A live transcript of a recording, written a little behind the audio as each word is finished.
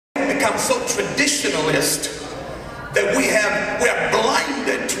become so traditionalist that we are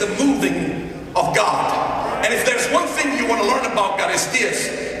blinded to the moving of God. And if there's one thing you want to learn about God is this: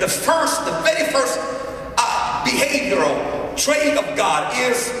 the very first behavioral trait of God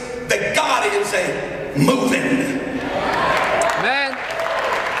is that God is a moving. Man.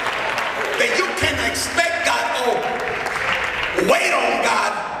 That you can expect God, wait on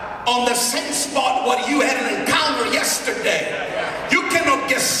God on the same spot where you had an encounter yesterday. You cannot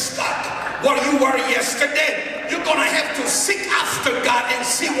get stuck where you were yesterday. You're going to have to seek after God and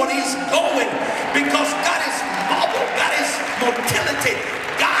see what He's going, because God is mobile, God is mobility,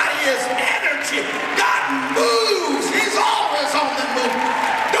 God is energy, God moves. He's always on the move.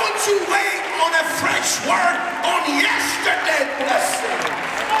 Don't you wait on a fresh word on yesterday blessing.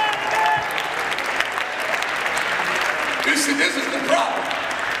 You see, this is the problem.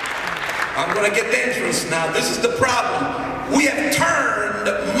 I'm going to get dangerous now. This is the problem. We have turned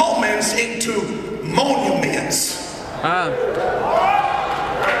moments into monuments.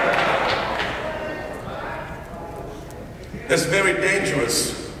 That's very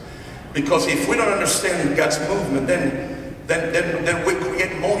dangerous, because if we don't understand God's movement, then we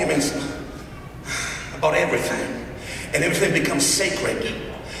create monuments about everything, and everything becomes sacred.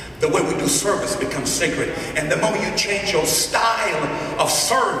 The way we do service becomes sacred. And the moment you change your style of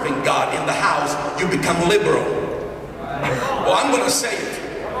serving God in the house, you become liberal. Well, I'm going to say it.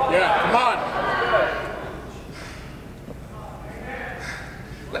 Yeah, come on.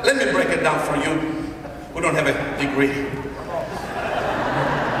 Let me break it down for you who don't have a degree.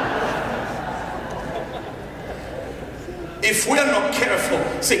 If we are not careful,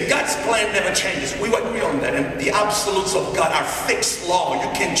 see, God's plan never changes. We agree on that. And the absolutes of God are fixed law.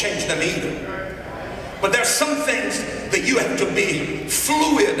 You can't change them either. But there are some things that you have to be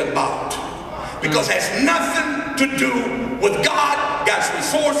fluid about, because it has nothing to do with God, God's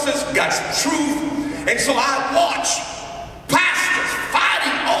resources, God's truth. And so I watch pastors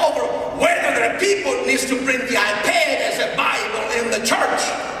fighting over whether there are people that needs to bring the iPad as a Bible in the church,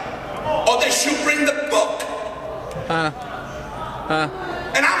 or they should bring the book.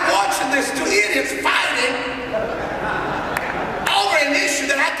 And I'm watching these two idiots fighting over an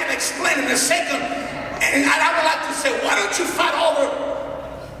issue that I can explain in a second. And I would like to say, why don't you fight over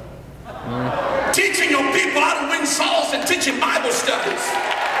teaching your people how to win souls and teaching Bible studies?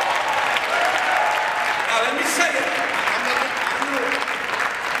 Now let me say it.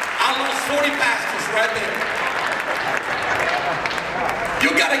 I lost 40 pastors right there. You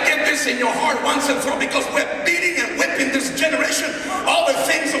got to get this in your heart once and for all, because we're beating and whipping this generation. All the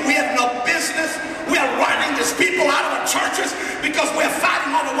things that we have no business. We are running these people out of our churches because we're fighting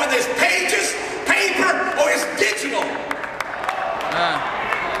over whether it's pages, paper, or it's digital.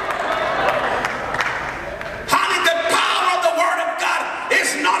 Honey, the power of the Word of God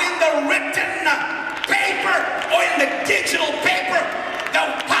is not in the written paper or in the digital paper. The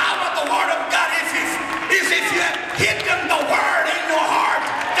power of the Word of God is if you have hidden the Word in your heart,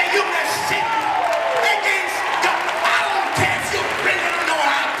 that you can sit against God. I don't care if you bring it on your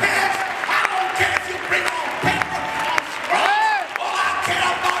iPads. I don't care if you bring it on paper.